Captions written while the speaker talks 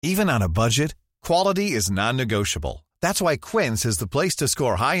Even on a budget, quality is non-negotiable. That's why Quince is the place to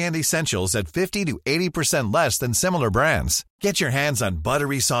score high-end essentials at 50 to 80% less than similar brands. Get your hands on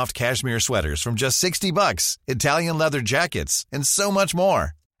buttery soft cashmere sweaters from just $60, Italian leather jackets, and so much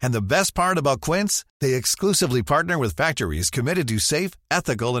more. And the best part about Quince, they exclusively partner with factories committed to safe,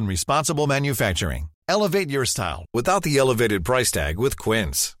 ethical, and responsible manufacturing. Elevate your style without the elevated price tag with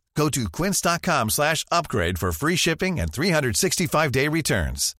Quince. Go to quince.com/upgrade for free shipping and 365-day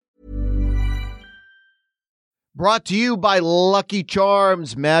returns. Brought to you by Lucky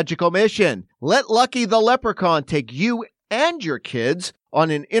Charms Magical Mission. Let Lucky the Leprechaun take you and your kids on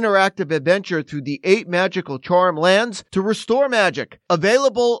an interactive adventure through the 8 magical charm lands to restore magic.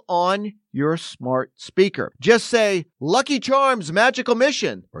 Available on your smart speaker. Just say Lucky Charms Magical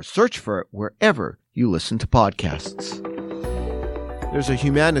Mission or search for it wherever you listen to podcasts. There's a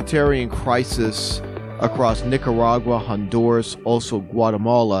humanitarian crisis across Nicaragua, Honduras, also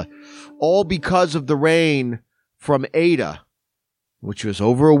Guatemala, all because of the rain from Eta, which was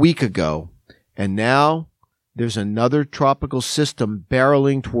over a week ago. And now there's another tropical system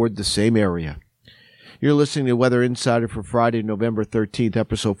barreling toward the same area. You're listening to Weather Insider for Friday, November 13th,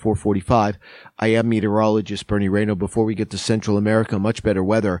 episode 445. I am meteorologist Bernie Rayno. Before we get to Central America, much better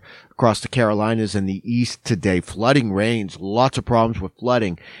weather across the Carolinas and the East today. Flooding rains, lots of problems with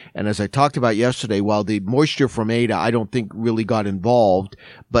flooding. And as I talked about yesterday, while the moisture from Eta I don't think really got involved,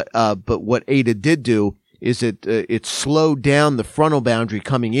 but what Eta did do is it slowed down the frontal boundary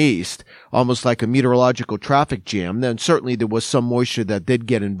coming east, almost like a meteorological traffic jam. Then certainly there was some moisture that did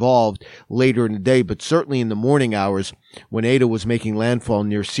get involved later in the day, but certainly in the morning hours when Eta was making landfall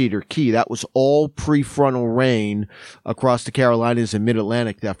near Cedar Key, that was all prefrontal rain across the Carolinas and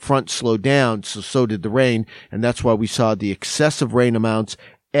mid-Atlantic. That front slowed down, so did the rain, and that's why we saw the excessive rain amounts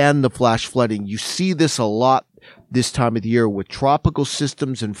and the flash flooding. You see this a lot this time of the year with tropical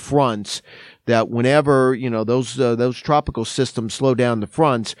systems and fronts, that whenever, those tropical systems slow down the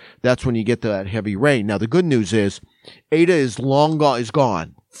fronts, that's when you get that heavy rain. Now, the good news is Eta is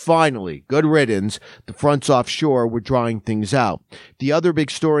gone. Finally, good riddance. The fronts offshore were drying things out. The other big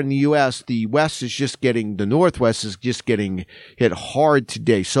story in the U.S., the Northwest is just getting hit hard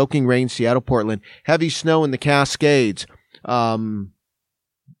today. Soaking rain, Seattle, Portland, heavy snow in the Cascades. 2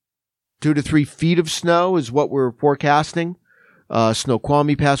 to 3 feet of snow is what we're forecasting.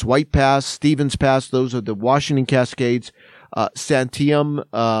 Snoqualmie Pass, White Pass, Stevens Pass, those are the Washington Cascades. Santiam,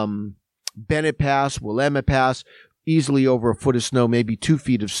 Bennett Pass, Willamette Pass, easily over a foot of snow, maybe 2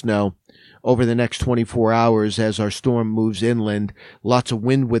 feet of snow over the next 24 hours as our storm moves inland. Lots of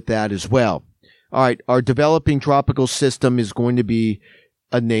wind with that as well. All right, our developing tropical system is going to be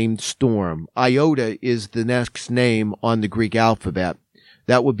a named storm. Iota is the next name on the Greek alphabet.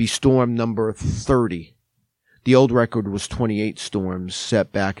 That would be storm number 30. The old record was 28 storms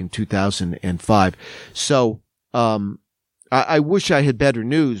set back in 2005. So, I wish I had better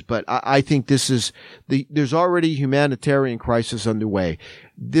news, but I think there's already a humanitarian crisis underway.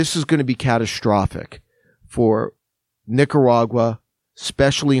 This is going to be catastrophic for Nicaragua,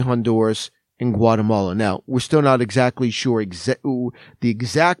 especially Honduras and Guatemala. Now, we're still not exactly sure the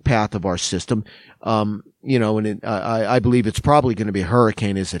exact path of our system. I believe it's probably going to be a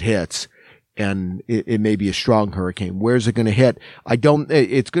hurricane as it hits. And it may be a strong hurricane. Where's it going to hit?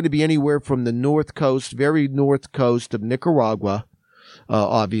 It's going to be anywhere from the north coast, very north coast of Nicaragua.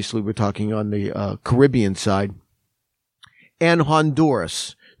 Obviously, we're talking on the Caribbean side, and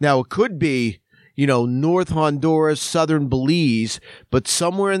Honduras. Now, it could be, North Honduras, southern Belize, but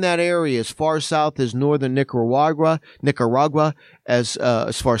somewhere in that area, as far south as northern Nicaragua, as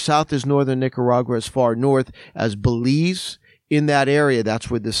far south as northern Nicaragua, as far north as Belize. In that area, that's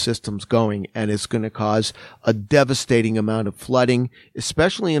where this system's going, and it's going to cause a devastating amount of flooding,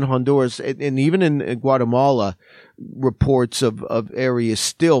 especially in Honduras and even in Guatemala. Reports of areas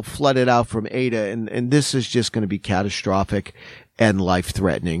still flooded out from Eta, and this is just going to be catastrophic and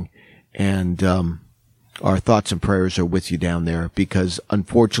life-threatening. And our thoughts and prayers are with you down there, because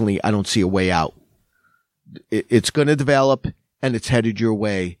unfortunately, I don't see a way out. It's going to develop, and it's headed your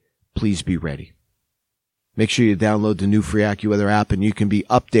way. Please be ready. Make sure you download the new free AccuWeather app, and you can be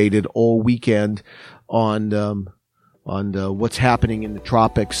updated all weekend on what's happening in the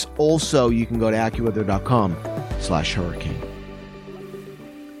tropics. Also, you can go to AccuWeather.com/hurricane.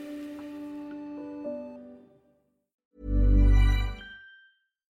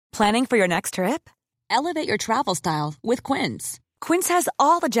 Planning for your next trip? Elevate your travel style with Quince. Quince has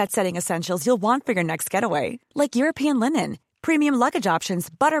all the jet-setting essentials you'll want for your next getaway, like European linen, premium luggage options,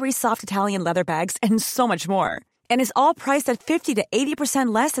 buttery soft Italian leather bags, and so much more. And is all priced at 50 to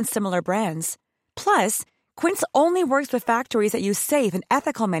 80% less than similar brands. Plus, Quince only works with factories that use safe and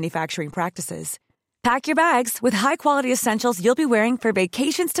ethical manufacturing practices. Pack your bags with high-quality essentials you'll be wearing for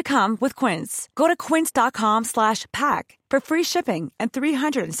vacations to come with Quince. Go to quince.com/pack for free shipping and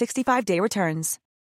 365-day returns.